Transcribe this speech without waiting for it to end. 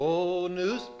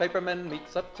newspapermen meet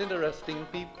such interesting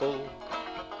people.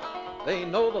 They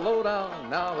know the lowdown,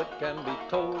 now it can be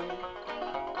told.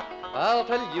 I'll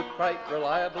tell you quite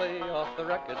reliably off the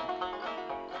record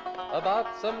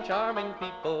about some charming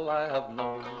people I have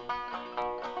known.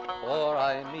 For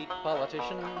I meet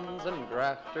politicians and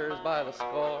grafters by the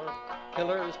score,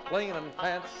 killers plain and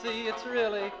fancy, it's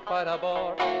really quite a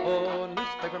bore. Oh,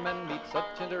 newspapermen meet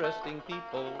such interesting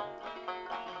people.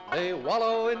 They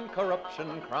wallow in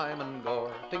corruption, crime, and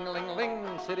gore.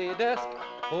 Ting-a-ling-ling, city desk,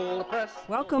 full of press.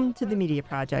 Welcome to The Media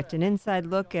Project, an inside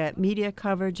look at media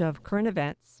coverage of current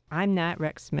events. I'm not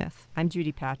Rex Smith. I'm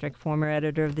Judy Patrick, former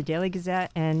editor of the Daily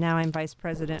Gazette, and now I'm vice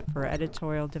president for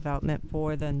editorial development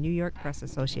for the New York Press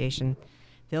Association,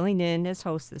 filling in as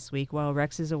host this week while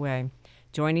Rex is away.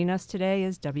 Joining us today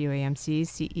is WAMC's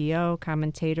CEO,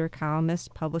 commentator,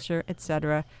 columnist, publisher,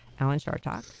 etc., Alan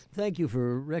Chartock. Thank you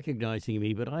for recognizing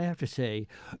me, but I have to say,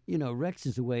 Rex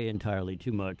is away entirely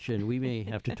too much, and we may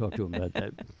have to talk to him about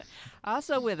that.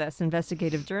 Also with us,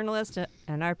 investigative journalist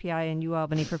and RPI and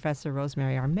UAlbany professor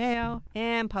Rosemary Armao,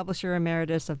 and publisher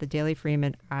emeritus of the Daily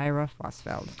Freeman, Ira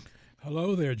Fusfeld.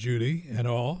 Hello there, Judy, and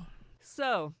all.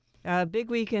 So, big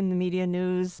week in the media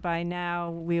news. By now,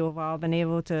 we have all been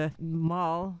able to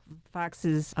mull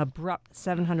Fox's abrupt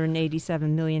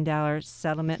 $787 million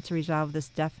settlement to resolve this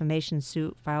defamation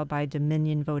suit filed by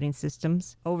Dominion Voting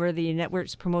Systems over the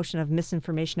network's promotion of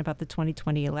misinformation about the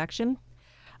 2020 election.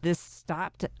 This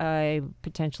stopped a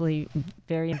potentially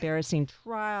very embarrassing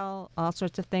trial, all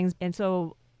sorts of things. And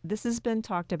so this has been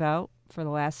talked about for the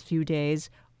last few days.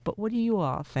 But what do you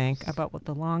all think about what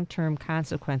the long-term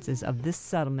consequences of this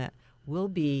settlement will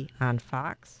be on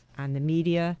Fox, on the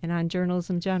media, and on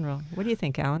journalism in general? What do you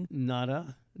think, Alan?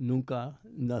 Nada, nunca,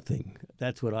 nothing.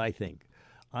 That's what I think.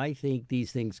 I think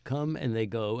these things come and they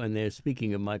go, and they're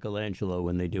speaking of Michelangelo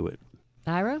when they do it.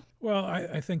 Ira? Well,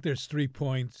 I think there's 3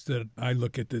 points that I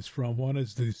look at this from. One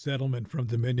is the settlement from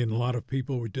Dominion. A lot of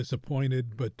people were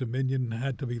disappointed, but Dominion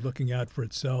had to be looking out for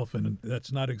itself, and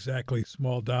that's not exactly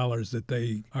small dollars that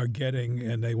they are getting,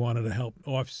 and they wanted to help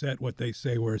offset what they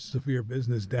say were a severe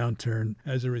business downturn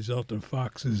as a result of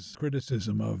Fox's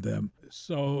criticism of them.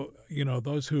 So,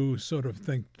 those who sort of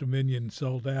think Dominion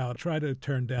sold out try to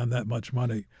turn down that much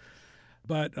money.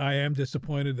 But I am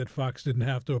disappointed that Fox didn't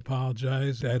have to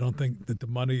apologize. I don't think that the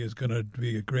money is going to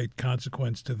be a great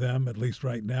consequence to them, at least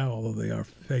right now, although they are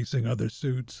facing other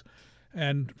suits.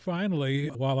 And finally,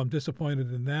 while I'm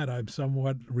disappointed in that, I'm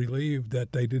somewhat relieved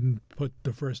that they didn't put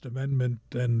the First Amendment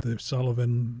and the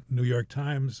Sullivan New York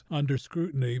Times under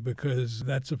scrutiny, because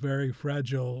that's a very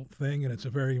fragile thing, and it's a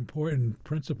very important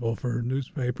principle for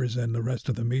newspapers and the rest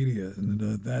of the media. And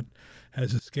that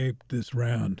has escaped this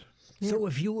round. So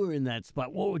if you were in that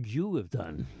spot, what would you have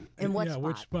done? In what spot?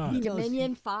 Which spot?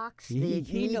 Dominion, Fox, the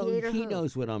mediator? He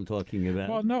knows what I'm talking about.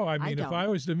 Well, no, I mean, if I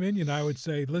was Dominion, I would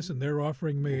say, listen, they're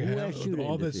offering me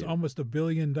all this, almost $1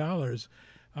 billion.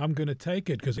 I'm going to take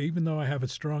it, because even though I have a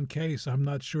strong case, I'm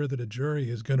not sure that a jury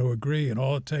is going to agree, and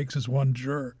all it takes is one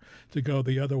juror to go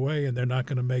the other way, and they're not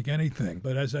going to make anything.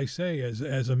 But as I say, as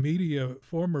a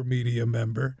former media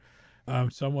member,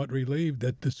 I'm somewhat relieved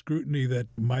that the scrutiny that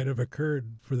might have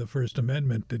occurred for the First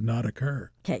Amendment did not occur.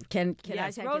 Can yes, I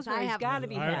say, Rosemary's got to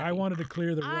be happy. I wanted to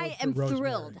clear the road I for am Rosemary.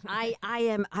 thrilled.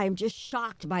 I am just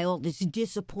shocked by all this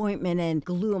disappointment and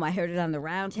gloom. I heard it on the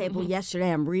roundtable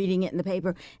yesterday. I'm reading it in the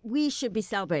paper. We should be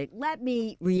celebrating. Let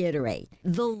me reiterate.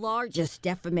 The largest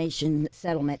defamation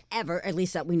settlement ever, at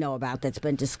least that we know about, that's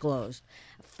been disclosed.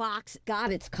 Fox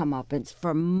got its comeuppance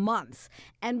for months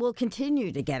and will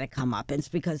continue to get a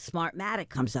comeuppance because Smartmatic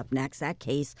comes up next. That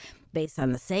case, based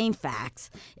on the same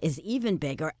facts, is even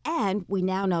bigger. And we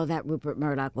now know that Rupert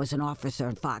Murdoch was an officer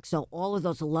at Fox. So all of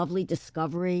those lovely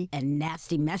discovery and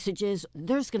nasty messages,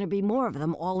 there's going to be more of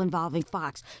them, all involving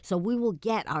Fox. So we will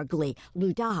get our glee.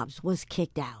 Lou Dobbs was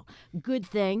kicked out. Good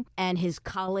thing. And his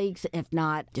colleagues, if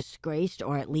not disgraced,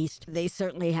 or at least they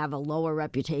certainly have a lower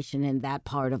reputation in that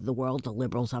part of the world, the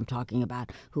liberals I'm talking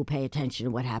about, who pay attention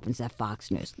to what happens at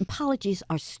Fox News. Apologies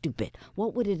are stupid.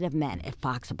 What would it have meant if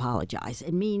Fox apologized?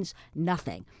 It means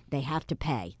nothing. They have to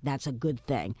pay. That's a good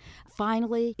thing.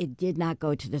 Finally, it did not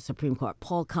go to the Supreme Court.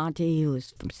 Paul Conte, who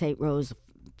is from St. Rose,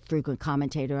 frequent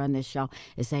commentator on this show,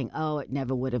 is saying, it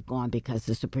never would have gone because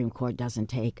the Supreme Court doesn't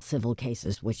take civil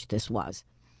cases, which this was.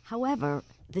 However,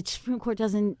 the Supreme Court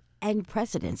doesn't end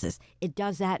precedences. It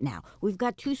does that now. We've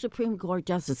got 2 Supreme Court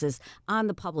justices on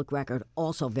the public record,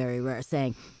 also very rare,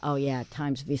 saying,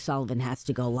 Times v. Sullivan has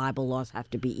to go. Libel laws have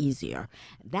to be easier.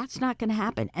 That's not going to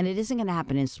happen. And it isn't going to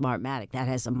happen in Smartmatic. That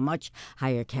has a much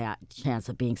higher chance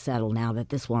of being settled now that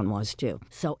this one was too.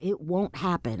 So it won't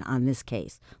happen on this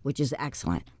case, which is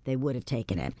excellent. they would have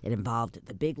taken it. It involved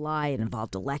the big lie. It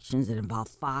involved elections. It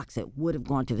involved Fox. It would have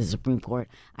gone to the Supreme Court,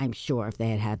 I'm sure, if they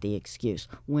had had the excuse.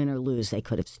 Win or lose, they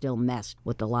could have still messed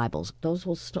with the libels. Those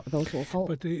will hold.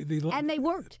 But and they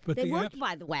worked. But they worked,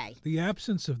 by the way. The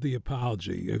absence of the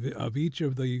apology of each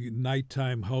of the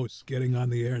nighttime hosts getting on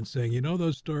the air and saying, you know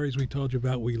those stories we told you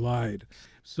about, we lied.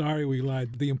 Sorry, we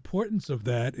lied. The importance of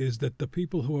that is that the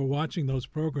people who are watching those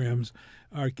programs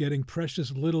are getting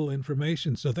precious little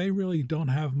information, so they really don't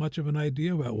have much of an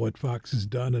idea about what Fox has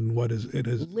done and what it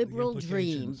has. Liberal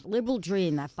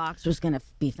dream that Fox was going to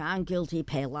be found guilty,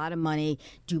 pay a lot of money,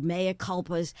 do mea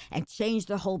culpas, and change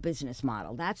their whole business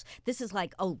model. This is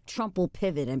like, Trump will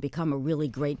pivot and become a really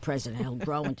great president. He'll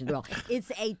grow into the role.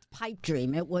 It's a pipe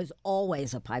dream. It was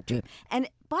always a pipe dream. And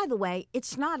by the way,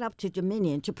 it's not up to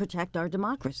Dominion to protect our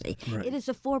democracy. Right. It is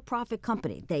a for-profit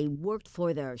company. They worked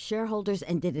for their shareholders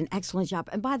and did an excellent job.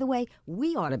 And by the way,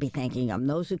 we ought to be thanking them,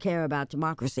 those who care about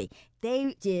democracy.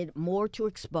 They did more to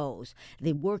expose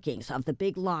the workings of the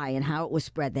big lie and how it was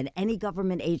spread than any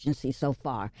government agency so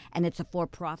far. And it's a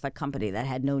for-profit company that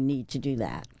had no need to do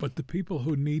that. But the people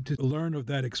who need to learn of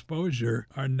that exposure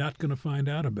are not going to find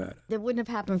out about it. That wouldn't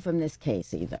have happened from this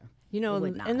case either.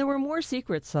 And there were more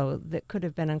secrets, though, that could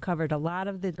have been uncovered. A lot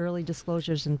of the early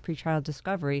disclosures in pretrial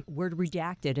discovery were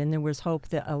redacted, and there was hope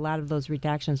that a lot of those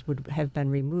redactions would have been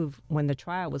removed when the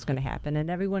trial was going to happen. And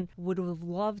everyone would have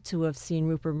loved to have seen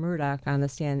Rupert Murdoch on the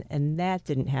stand, and that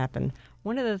didn't happen.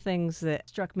 One of the things that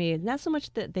struck me, not so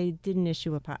much that they didn't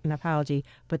issue an apology,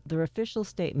 but their official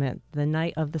statement the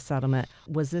night of the settlement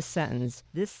was this sentence: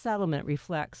 "This settlement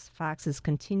reflects Fox's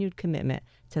continued commitment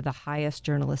to the highest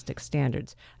journalistic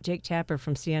standards." Jake Tapper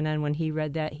from CNN, when he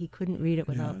read that, he couldn't read it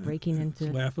without breaking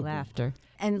into laughter.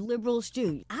 And liberals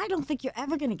do. I don't think you're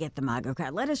ever going to get the MAGA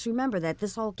crowd. Let us remember that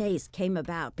this whole case came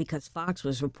about because Fox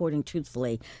was reporting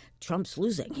truthfully Trump's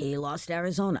losing. He lost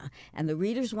Arizona. And the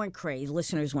readers went crazy,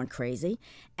 listeners went crazy.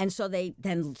 And so they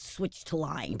then switched to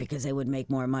lying because they would make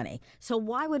more money. So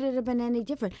why would it have been any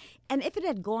different? And if it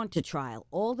had gone to trial,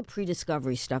 all the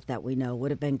pre-discovery stuff that we know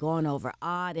would have been gone over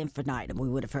ad infinitum. We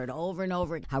would have heard over and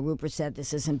over how Rupert said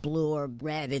this isn't blue or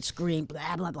red, it's green,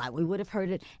 blah, blah, blah. We would have heard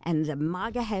it. And the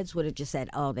MAGA heads would have just said,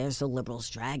 there's the liberals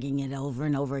dragging it over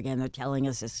and over again. They're telling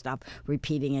us this stuff,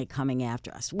 repeating it, coming after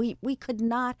us. We could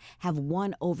not have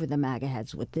won over the MAGA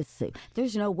heads with this suit.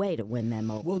 There's no way to win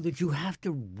them over. Well, did you have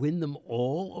to win them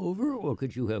all over, or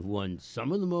could you have won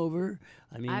some of them over?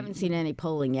 I haven't seen any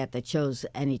polling yet that shows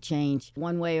any change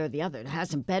one way or the other. There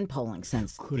hasn't been polling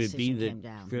since the decision came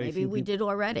down. Maybe we did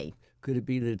already. Could it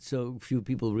be that so few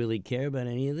people really care about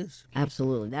any of this?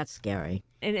 Absolutely. That's scary.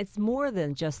 And it's more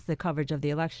than just the coverage of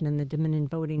the election and the Dominion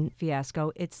voting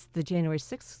fiasco. It's the January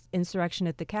 6th insurrection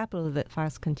at the Capitol that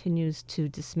Fox continues to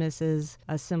dismiss as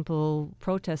a simple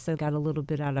protest that got a little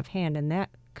bit out of hand, and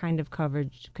that kind of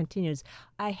coverage continues.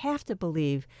 I have to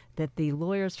believe that the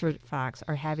lawyers for Fox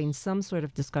are having some sort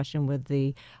of discussion with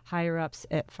the higher-ups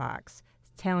at Fox,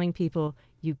 telling people,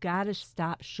 you got to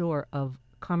stop short of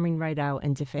coming right out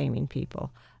and defaming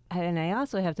people. And I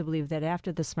also have to believe that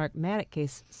after the Smartmatic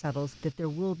case settles, that there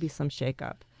will be some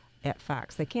shakeup at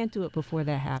Fox. They can't do it before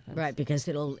that happens. Right, because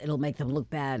it'll make them look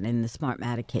bad in the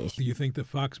Smartmatic case. Do you think the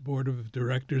Fox board of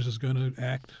directors is going to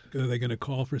act? Are they going to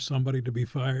call for somebody to be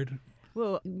fired?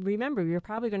 Well, remember, you're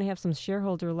probably going to have some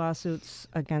shareholder lawsuits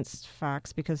against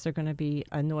Fox because they're going to be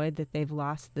annoyed that they've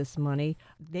lost this money.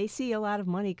 They see a lot of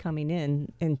money coming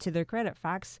in, and to their credit,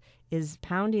 Fox is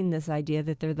pounding this idea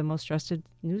that they're the most trusted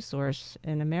news source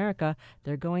in America.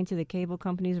 They're going to the cable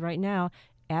companies right now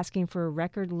asking for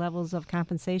record levels of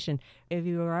compensation. If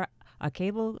you are a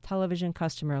cable television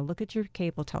customer, look at your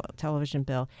cable television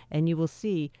bill, and you will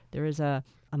see there is a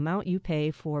amount you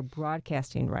pay for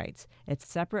broadcasting rights. It's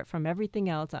separate from everything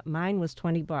else. Mine was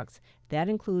 $20. That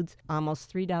includes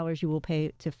almost $3 you will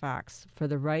pay to Fox for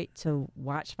the right to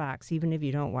watch Fox, even if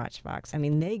you don't watch Fox. I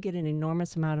mean, they get an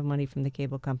enormous amount of money from the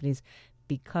cable companies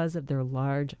because of their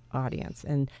large audience.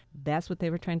 And that's what they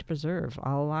were trying to preserve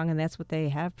all along, and that's what they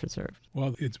have preserved.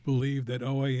 Well, it's believed that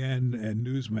OAN and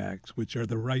Newsmax, which are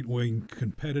the right-wing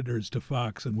competitors to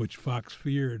Fox and which Fox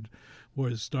feared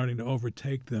was starting to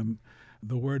overtake them,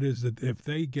 the word is that if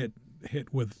they get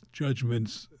hit with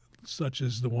judgments such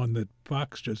as the one that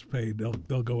Fox just paid,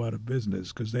 they'll go out of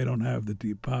business because they don't have the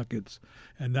deep pockets.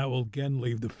 And that will again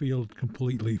leave the field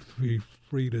completely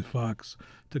free to Fox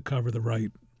to cover the right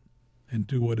and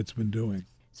do what it's been doing.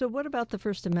 So what about the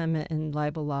First Amendment and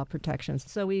libel law protections?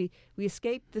 So we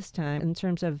escaped this time in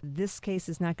terms of this case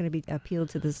is not going to be appealed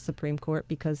to the Supreme Court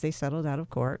because they settled out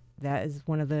of court. That is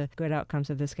one of the good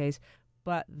outcomes of this case.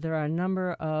 But there are a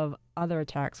number of other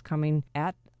attacks coming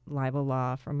at libel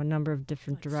law from a number of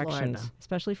different directions, Florida.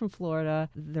 especially from Florida.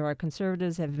 There are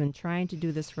conservatives have been trying to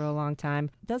do this for a long time.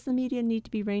 Does the media need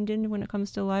to be reined in when it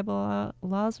comes to libel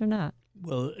laws or not?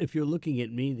 Well, if you're looking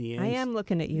at me, the answer... I am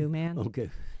looking at you, man. Okay.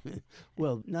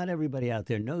 Well, not everybody out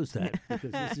there knows that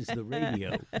because this is the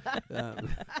radio.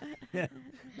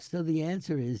 So the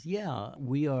answer is, yeah,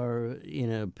 we are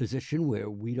in a position where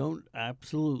we don't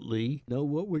absolutely know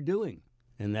what we're doing.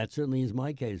 And that certainly is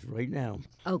my case right now.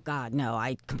 Oh, God, no,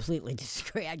 I completely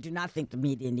disagree. I do not think the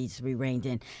media needs to be reined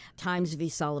in. Times v.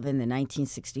 Sullivan, the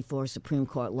 1964 Supreme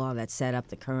Court law that set up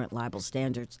the current libel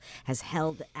standards, has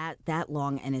held at that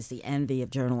long and is the envy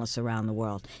of journalists around the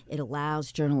world. It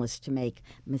allows journalists to make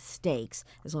mistakes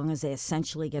as long as they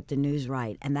essentially get the news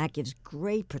right, and that gives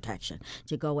great protection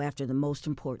to go after the most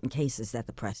important cases that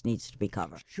the press needs to be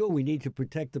covered. Sure, we need to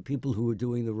protect the people who are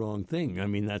doing the wrong thing. I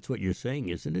mean, that's what you're saying,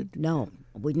 isn't it? No.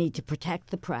 We need to protect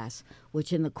the press,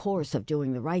 which in the course of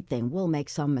doing the right thing will make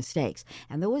some mistakes.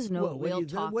 And there was no real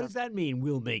talk. What does that mean,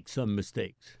 we'll make some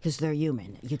mistakes? Because they're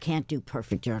human. You can't do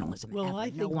perfect journalism. Well, ever. I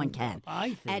think no one can. I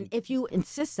think. And if you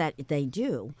insist that they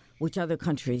do, which other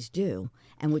countries do,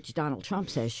 and which Donald Trump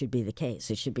says should be the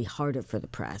case, it should be harder for the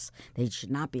press. They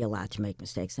should not be allowed to make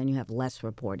mistakes. Then you have less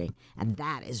reporting, and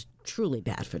that is truly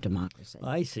bad for democracy.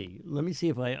 I see. Let me see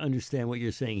if I understand what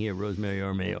you're saying here, Rosemary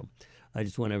Armao. I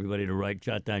just want everybody to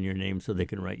jot down your name so they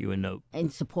can write you a note. In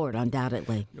support,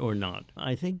 undoubtedly. Or not.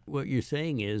 I think what you're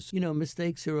saying is,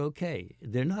 mistakes are okay.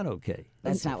 They're not okay.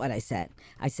 That's not what I said.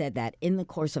 I said that in the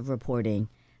course of reporting,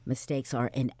 mistakes are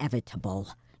inevitable.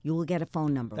 You will get a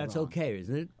phone number That's wrong. okay,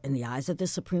 isn't it? In the eyes of the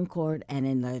Supreme Court and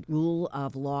in the rule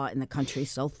of law in the country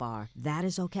so far, that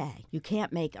is okay. You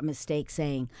can't make a mistake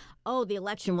saying, oh, the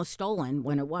election was stolen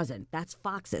when it wasn't. That's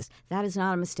Fox's. That is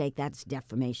not a mistake. That's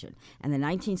defamation. And the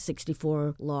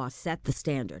 1964 law set the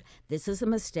standard. This is a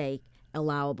mistake,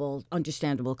 allowable,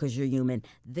 understandable because you're human.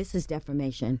 This is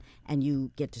defamation, and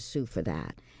you get to sue for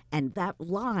that. And that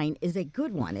line is a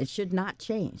good one. It should not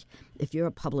change. If you're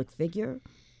a public figure,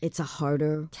 it's a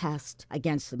harder test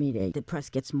against the media. The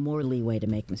press gets more leeway to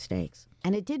make mistakes.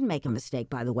 And it did make a mistake,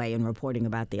 by the way, in reporting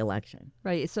about the election.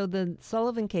 Right. So the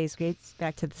Sullivan case dates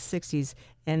back to the 60s,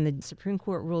 and the Supreme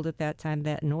Court ruled at that time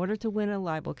that in order to win a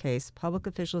libel case, public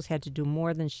officials had to do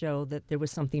more than show that there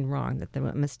was something wrong, that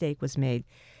a mistake was made.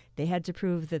 They had to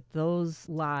prove that those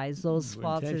lies, those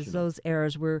falsehoods, those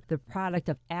errors were the product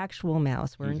of actual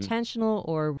malice, were intentional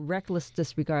or reckless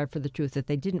disregard for the truth, that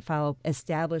they didn't follow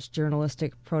established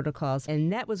journalistic protocols.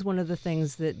 And that was one of the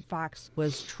things that Fox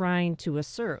was trying to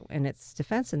assert in its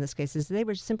defense in this case, is they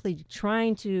were simply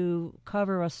trying to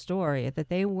cover a story, that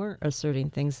they weren't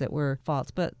asserting things that were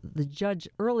false. But the judge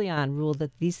early on ruled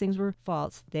that these things were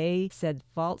false. They said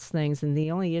false things, and the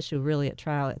only issue really at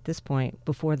trial at this point,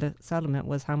 before the settlement,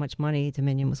 was how much money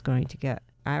Dominion was going to get.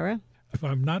 Ira? If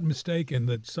I'm not mistaken,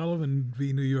 that Sullivan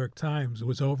v. New York Times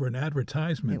was over an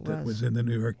advertisement that was in the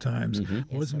New York Times. It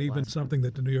wasn't even something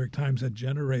that the New York Times had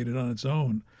generated on its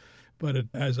own. But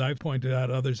as I've pointed out,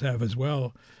 others have as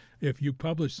well, if you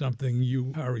publish something,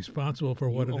 you are responsible for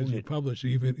what it is you publish,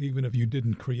 even if you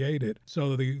didn't create it.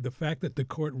 So the fact that the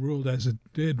court ruled as it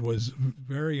did was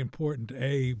very important,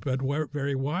 but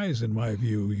very wise in my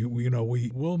view. We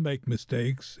will make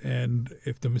mistakes, and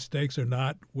if the mistakes are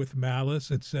not with malice,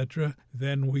 etc.,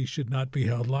 then we should not be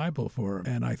held liable for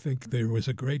them. And I think there was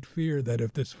a great fear that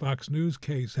if this Fox News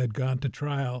case had gone to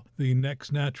trial, the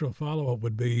next natural follow-up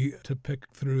would be to pick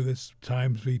through this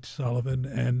Times v. Sullivan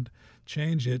and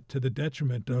change it to the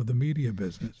detriment of the media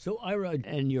business. So, Ira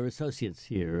and your associates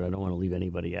here, I don't want to leave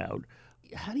anybody out,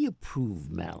 how do you prove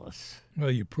malice?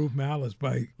 Well, you prove malice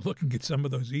by looking at some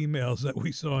of those emails that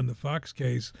we saw in the Fox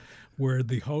case where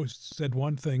the hosts said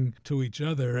one thing to each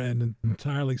other and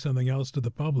entirely something else to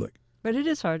the public. But it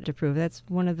is hard to prove. That's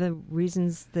one of the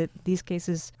reasons that these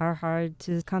cases are hard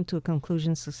to come to a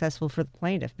conclusion successful for the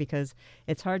plaintiff, because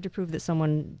it's hard to prove that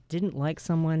someone didn't like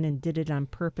someone and did it on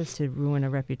purpose to ruin a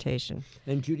reputation.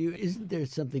 And Judy, isn't there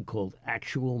something called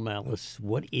actual malice?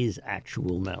 What is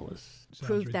actual malice?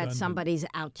 Proof that somebody's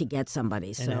out to get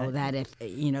somebody. So that if,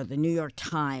 the New York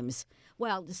Times...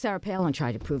 Well, Sarah Palin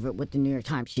tried to prove it with the New York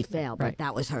Times. She failed, but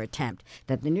that was her attempt.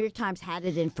 That the New York Times had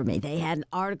it in for me. They had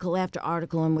article after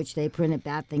article in which they printed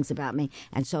bad things about me.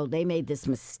 And so they made this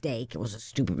mistake. It was a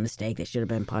stupid mistake. They should have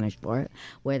been punished for it,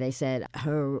 where they said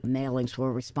her mailings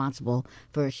were responsible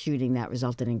for a shooting that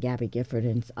resulted in Gabby Gifford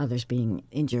and others being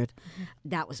injured.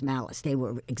 That was malice. They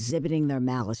were exhibiting their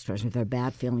malice towards me, their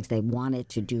bad feelings. They wanted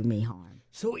to do me harm.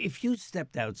 So if you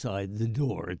stepped outside the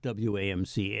door at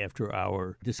WAMC after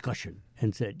our discussion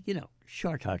and said,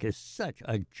 Chartock is such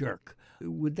a jerk,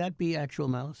 would that be actual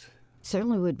malice?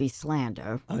 Certainly would be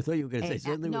slander. I thought you were going to say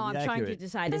certainly no, would be I'm accurate. trying to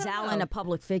decide, is Alan a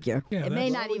public figure? Yeah, it may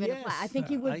that's- not even apply. I think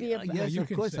he would be a Yes, you of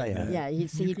can course say I have. that. Yeah,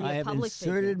 he'd be I a have public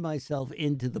inserted figure. myself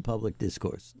into the public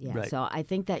discourse. Yeah, right. so I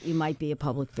think that you might be a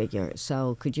public figure.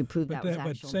 So could you prove that was But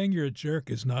actual? saying you're a jerk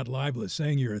is not libelous.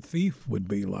 Saying you're a thief would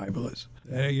be libelous.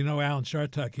 You know, Alan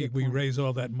Chartock, we raise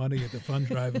all that money at the fund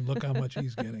drive, and look how much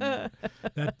he's getting.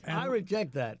 I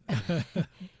reject that.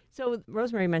 So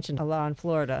Rosemary mentioned a law in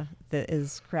Florida that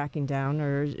is cracking down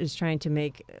or is trying to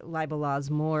make libel laws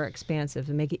more expansive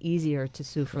and make it easier to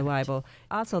sue for libel.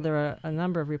 Also, there are a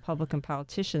number of Republican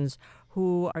politicians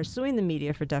who are suing the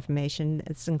media for defamation.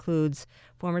 This includes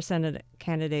former Senate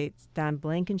candidates Don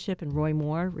Blankenship and Roy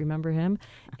Moore, remember him,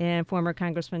 and former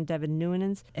Congressman Devin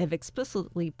Nunes have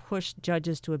explicitly pushed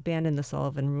judges to abandon the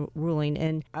Sullivan ruling.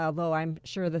 And although I'm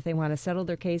sure that they want to settle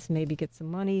their case, maybe get some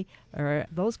money, or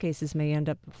those cases may end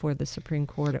up before the Supreme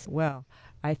Court as well.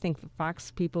 I think the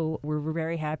Fox people were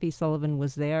very happy Sullivan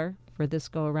was there for this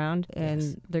go-around,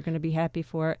 and they're going to be happy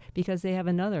for it because they have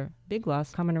another big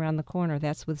loss coming around the corner.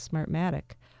 That's with Smartmatic.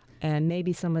 And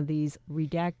maybe some of these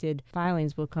redacted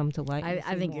filings will come to light.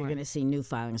 I think you're going to see new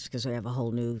filings because we have a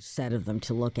whole new set of them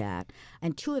to look at.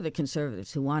 And two of the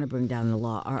conservatives who want to bring down the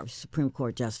law are Supreme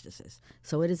Court justices.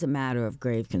 So it is a matter of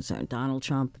grave concern. Donald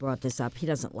Trump brought this up. He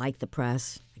doesn't like the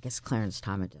press. I guess Clarence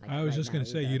Thomas. I was just going to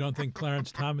say, you don't think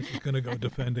Clarence Thomas is going to go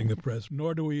defending the press,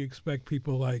 nor do we expect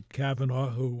people like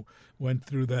Kavanaugh who went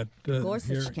through that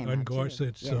Gorsuch came out,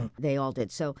 Gorsuch. too. Yeah, they all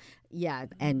did. So, yeah,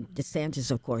 and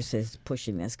DeSantis, of course, is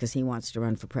pushing this because he wants to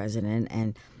run for president,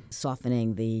 and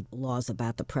softening the laws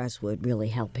about the press would really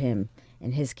help him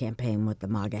in his campaign with the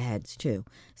MAGA heads, too.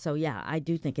 So, yeah, I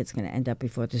do think it's going to end up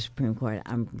before the Supreme Court.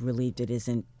 I'm relieved it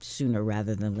isn't sooner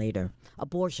rather than later.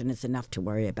 Abortion is enough to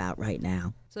worry about right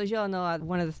now. So as you all know,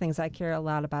 one of the things I care a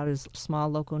lot about is small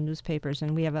local newspapers.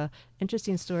 And we have an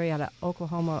interesting story out of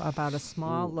Oklahoma about a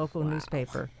small local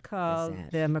newspaper called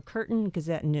the McCurtain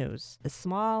Gazette News. A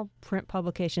small print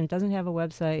publication, doesn't have a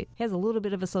website, has a little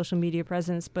bit of a social media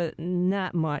presence, but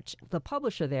not much. The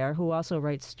publisher there, who also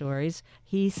writes stories,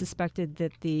 he suspected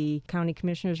that the county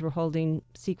commissioners were holding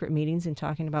secret meetings and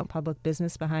talking about public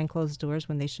business behind closed doors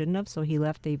when they shouldn't have. So he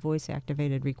left a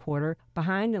voice-activated recorder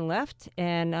behind and left,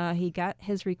 and he got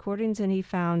his recordings, and he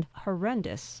found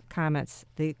horrendous comments.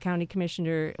 The county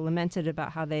commissioner lamented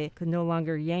about how they could no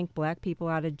longer yank black people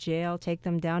out of jail, take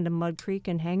them down to Mud Creek,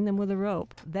 and hang them with a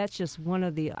rope. That's just one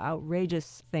of the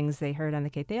outrageous things they heard on the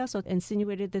case. They also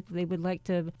insinuated that they would like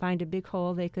to find a big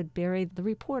hole they could bury the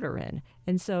reporter in.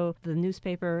 And so the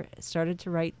newspaper started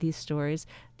to write these stories.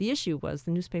 The issue was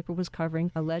the newspaper was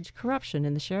covering alleged corruption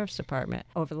in the sheriff's department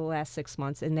over the last 6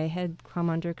 months, and they had come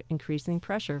under increasing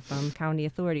pressure from county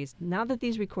authorities. Now that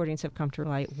these recordings have come to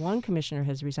light, one commissioner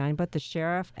has resigned, but the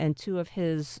sheriff and two of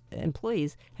his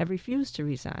employees have refused to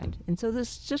resign. And so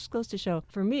this just goes to show,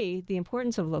 for me, the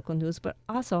importance of local news, but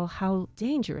also how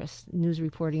dangerous news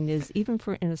reporting is, even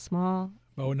for in a small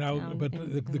Oh, now, but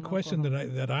the question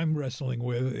that I'm wrestling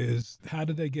with is, how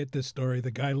did they get this story? The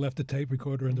guy left the tape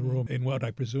recorder in the room in what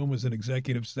I presume was an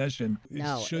executive session.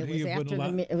 No, Should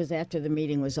it was after the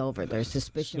meeting was over. Their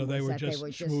suspicion so they was were that just they were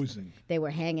schmoozing. They were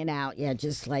hanging out,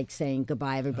 just like saying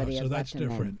goodbye, everybody. So that's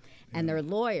different. And their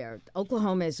lawyer,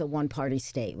 Oklahoma is a one-party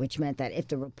state, which meant that if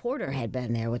the reporter had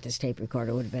been there with this tape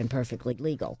recorder, it would have been perfectly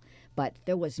legal. But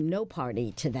there was no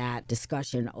party to that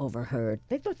discussion overheard.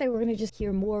 They thought they were going to just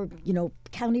hear more,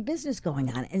 county business going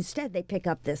on. Instead, they pick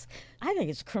up this, I think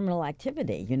it's criminal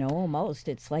activity, almost.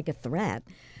 It's like a threat.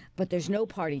 But there's no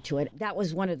party to it. That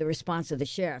was one of the response of the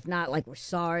sheriff. Not like, we're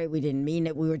sorry, we didn't mean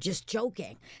it, we were just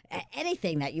joking.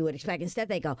 Anything that you would expect. Instead,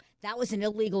 they go, that was an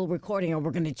illegal recording and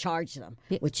we're going to charge them,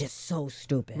 which is so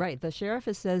stupid. Right. The sheriff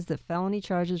says that felony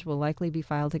charges will likely be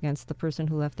filed against the person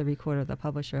who left the recorder, the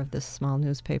publisher of this small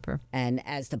newspaper. And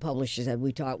as the publisher said,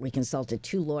 we consulted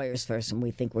 2 lawyers first and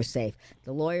we think we're safe.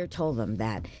 The lawyer told them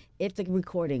that if the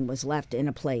recording was left in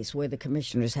a place where the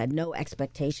commissioners had no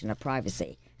expectation of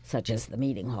privacy, such as the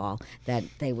meeting hall, that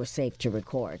they were safe to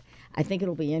record. I think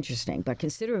it'll be interesting, but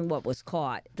considering what was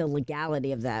caught, the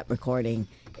legality of that recording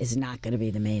is not going to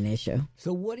be the main issue.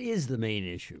 So what is the main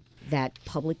issue? That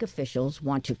public officials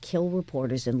want to kill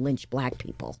reporters and lynch black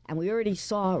people. And we already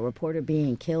saw a reporter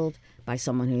being killed by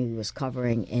someone who was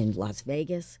covering in Las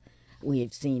Vegas.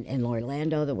 We've seen in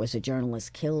Orlando there was a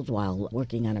journalist killed while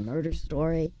working on a murder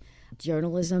story.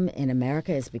 Journalism in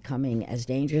America is becoming as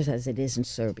dangerous as it is in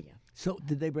Serbia. So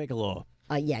did they break a law?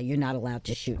 Yeah, you're not allowed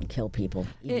to shoot and kill people,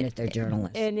 even if they're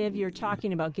journalists. And if you're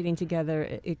talking about getting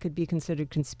together, it could be considered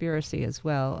conspiracy as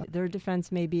well. Their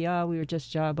defense may be, we were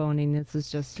just jawboning. This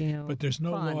is just, But there's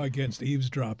no fun. law against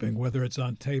eavesdropping, whether it's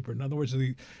on tape or, in other words,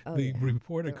 the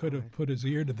reporter could have put his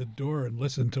ear to the door and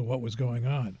listened to what was going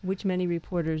on. Which many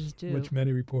reporters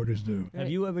do. Have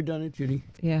you ever done it, Judy?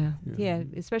 Yeah,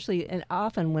 especially, and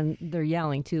often when they're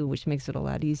yelling too, which makes it a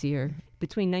lot easier.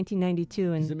 Between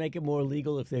 1992 and... Does it make it more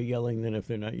illegal if they're yelling than if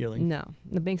they're not yelling? No,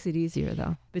 it makes it easier,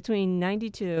 though. Between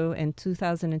 92 and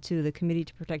 2002, the Committee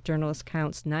to Protect Journalists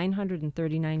counts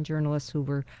 939 journalists who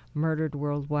were murdered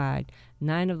worldwide.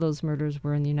 9 of those murders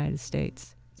were in the United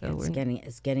States. So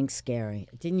it's getting scary.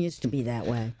 It didn't used to be that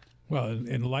way. Well,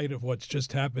 in light of what's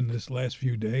just happened this last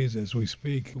few days as we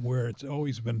speak, where it's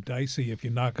always been dicey if you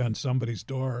knock on somebody's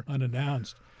door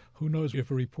unannounced, who knows if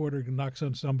a reporter knocks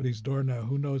on somebody's door now,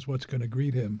 who knows what's going to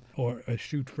greet him or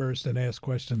shoot first and ask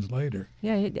questions later.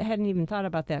 Yeah, I hadn't even thought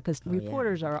about that because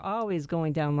reporters are always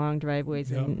going down long driveways.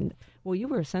 Yep. And well, you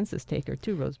were a census taker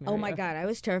too, Rosemary. Oh, my God. I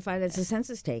was terrified as a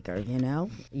census taker,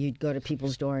 You'd go to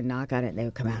people's door and knock on it, and they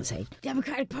would come out and say,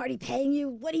 Democratic Party paying you?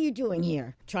 What are you doing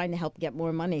here? Trying to help get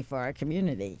more money for our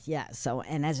community. Yeah,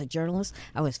 and as a journalist,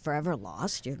 I was forever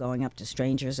lost. You're going up to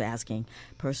strangers, asking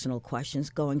personal questions,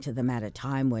 going to them at a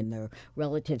time when their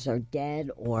relatives are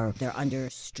dead or they're under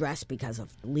stress because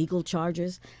of legal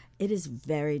charges. It is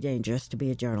very dangerous to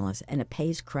be a journalist, and it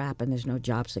pays crap, and there's no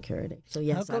job security. So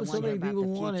yes, how come so many people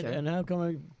want it, and how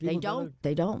come people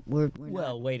They don't. We're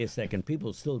well, not. wait a second.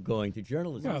 People still going to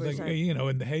journalism. Well,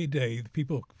 in the heyday,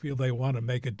 people feel they want to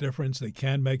make a difference. They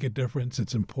can make a difference.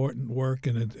 It's important work,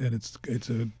 and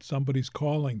it's somebody's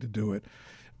calling to do it.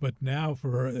 But now,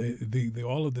 for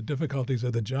all of the difficulties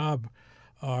of the job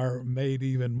are made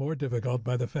even more difficult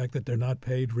by the fact that they're not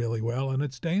paid really well, and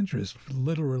it's dangerous,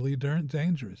 literally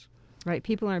dangerous. Right.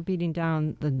 People aren't beating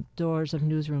down the doors of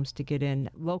newsrooms to get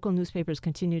in. Local newspapers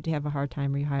continue to have a hard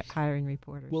time hiring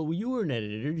reporters. Well, you were an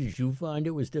editor. Did you find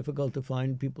it was difficult to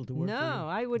find people to work for you? No,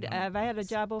 I would. If I had a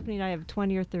job opening, I have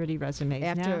 20 or 30 resumes.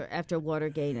 After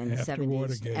Watergate in the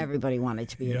 70s, everybody wanted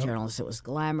to be a journalist. It was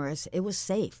glamorous. It was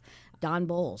safe. Don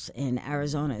Bowles in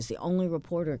Arizona is the only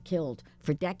reporter killed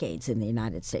for decades in the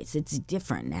United States. It's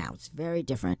different now. It's very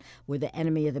different. We're the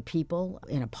enemy of the people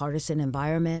in a partisan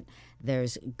environment.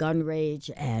 There's gun rage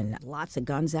and lots of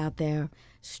guns out there.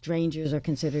 Strangers are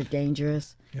considered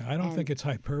dangerous. Yeah, I don't think it's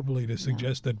hyperbole to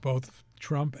suggest that both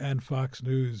Trump and Fox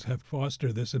News have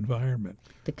fostered this environment.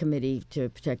 The Committee to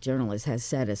Protect Journalists has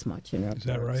said as much in reports. Is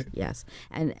that right? Yes.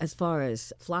 And as far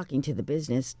as flocking to the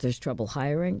business, there's trouble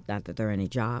hiring, not that there are any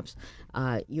jobs.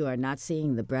 You are not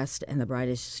seeing the best and the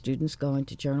brightest students go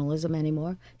into journalism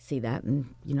anymore. See that in,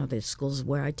 the schools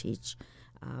where I teach.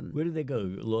 Where do they go?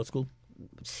 Law school?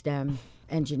 STEM,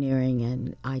 engineering,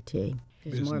 and IT.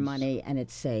 There's more money, and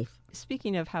it's safe.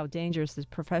 Speaking of how dangerous this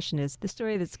profession is, the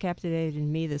story that's captivated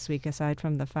me this week, aside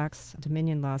from the Fox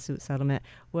Dominion lawsuit settlement,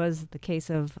 was the case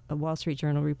of a Wall Street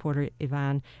Journal reporter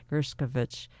Ivan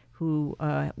Gershkovich, who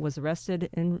was arrested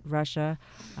in Russia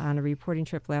on a reporting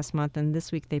trip last month, and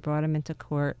this week they brought him into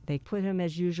court. They put him,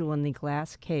 as usual, in the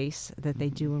glass case that they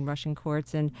do in Russian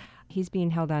courts, and he's being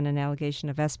held on an allegation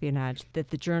of espionage that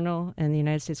the Journal and the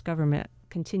United States government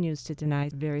continues to deny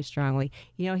very strongly.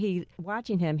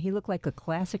 Watching him, he looked like a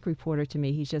classic reporter to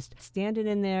me. He's just standing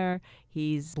in there,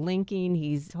 he's blinking,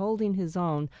 he's holding his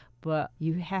own, but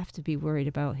you have to be worried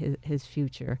about his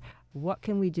future. What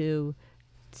can we do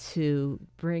to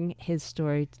bring his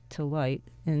story to light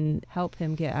and help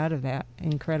him get out of that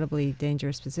incredibly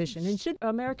dangerous position? And should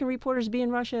American reporters be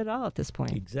in Russia at all at this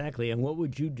point? Exactly. And what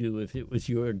would you do if it was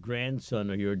your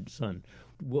grandson or your son?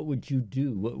 What would you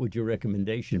do? What would your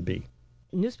recommendation be?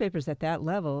 Newspapers at that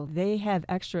level, they have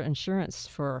extra insurance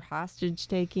for hostage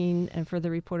taking and for the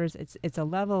reporters. It's a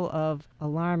level of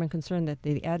alarm and concern that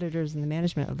the editors and the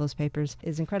management of those papers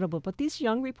is incredible. But these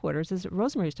young reporters, as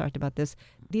Rosemary's talked about this,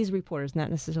 these reporters, not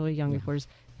necessarily young reporters,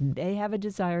 they have a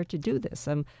desire to do this.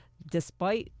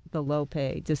 Despite the low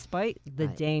pay, despite the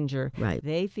danger,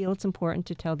 they feel it's important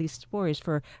to tell these stories.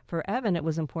 For Evan, it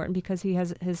was important because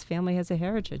his family has a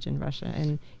heritage in Russia,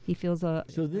 and he feels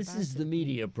So this is the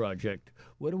media project.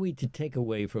 What are we to take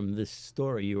away from this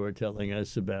story you are telling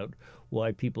us about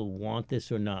why people want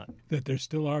this or not? That there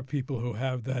still are people who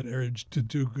have that urge to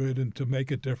do good and to make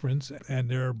a difference, and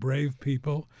there are brave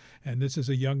people. And this is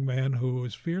a young man who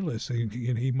was fearless, and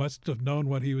he must have known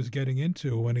what he was getting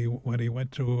into when he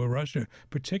went to Russia,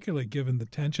 particularly given the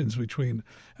tensions between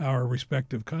our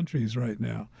respective countries right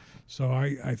now. So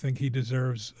I think he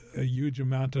deserves a huge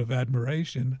amount of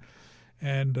admiration.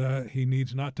 And he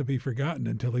needs not to be forgotten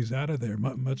until he's out of there.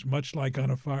 Much like on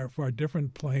a far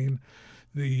different plane,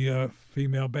 the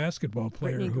female basketball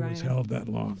player Brittany who was Griner. held that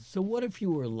long. So what if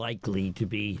you were likely to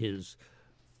be his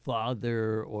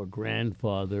father or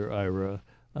grandfather, Ira?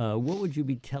 What would you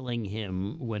be telling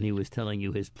him when he was telling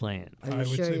you his plan? Are I you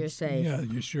would sure say, you're safe? Yeah,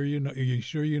 you sure you know? You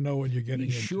sure you know what you're getting You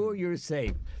into? sure you're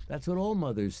safe? That's what all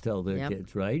mothers tell their Yep.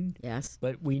 kids, right? Yes.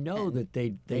 But we know that they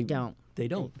don't. They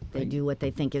don't. They right? do what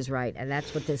they think is right, and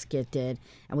that's what this kid did,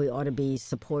 and we ought to be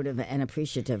supportive and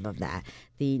appreciative of that.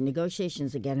 The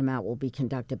negotiations to get him out will be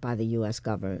conducted by the U.S.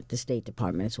 government. The State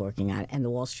Department is working on it, and the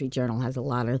Wall Street Journal has a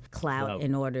lot of clout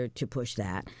in order to push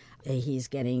that. He's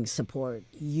getting support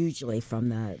hugely from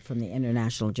the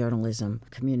international journalism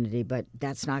community, but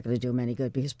that's not going to do him any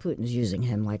good because Putin's using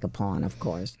him like a pawn, of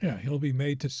course. Yeah, he'll be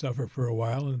made to suffer for a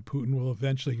while, and Putin will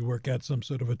eventually work out some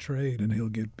sort of a trade, and he'll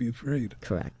be afraid.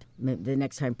 Correct. The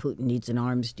next time Putin needs an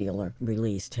arms dealer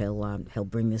released, he'll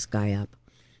bring this guy up.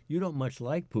 You don't much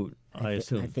like Putin, I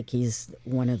assume. I think he's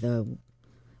one of the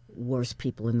worst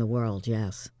people in the world,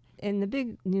 yes. And the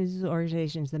big news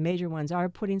organizations, the major ones, are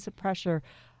putting some pressure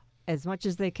as much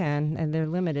as they can, and they're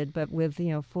limited, but with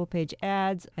full-page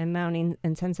ads and mounting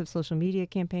intensive social media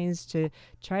campaigns to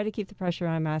try to keep the pressure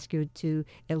on Moscow to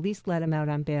at least let him out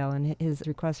on bail. And his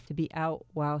request to be out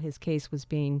while his case was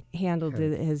being handled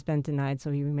has been denied, so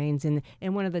he remains in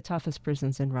one of the toughest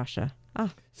prisons in Russia.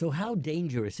 So how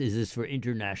dangerous is this for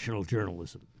international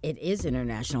journalism? It is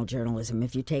international journalism.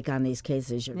 If you take on these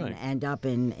cases, you're going Right. to end up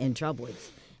in trouble.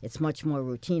 It's much more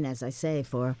routine, as I say,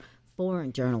 for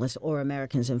foreign journalists or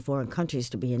Americans in foreign countries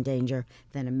to be in danger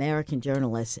than American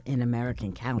journalists in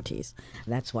American counties.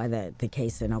 That's why the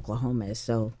case in Oklahoma is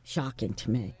so shocking to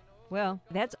me. Well,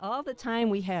 that's all the time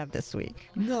we have this week.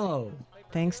 No.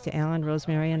 Thanks to Alan,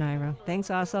 Rosemary, and Ira. Thanks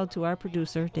also to our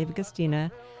producer, David Gastina.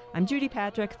 I'm Judy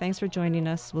Patrick. Thanks for joining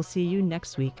us. We'll see you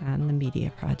next week on The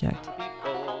Media Project.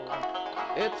 People,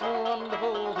 it's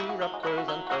wonderful to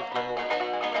represent the globe.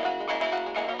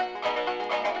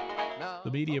 The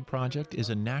Media Project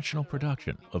is a national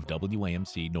production of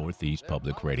WAMC Northeast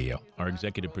Public Radio. Our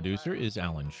executive producer is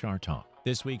Alan Chartock.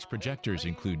 This week's projectors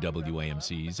include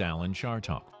WAMC's Alan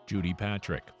Chartock, Judy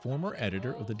Patrick, former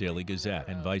editor of the Daily Gazette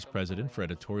and vice president for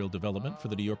editorial development for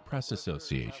the New York Press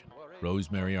Association,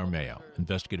 Rosemary Armao,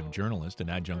 investigative journalist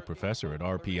and adjunct professor at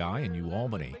RPI and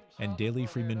UAlbany, and Daily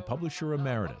Freeman Publisher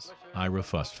Emeritus Ira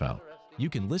Fusfeld. You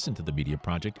can listen to The Media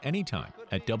Project anytime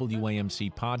at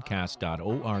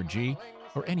WAMCpodcast.org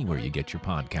or anywhere you get your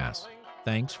podcasts.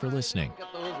 Thanks for listening. Get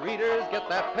those readers, get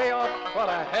that payoff. What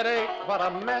a headache, what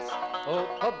a mess. Oh,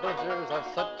 publishers are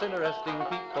such interesting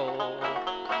people.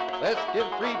 Let's give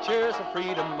 3 cheers for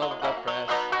freedom of the press.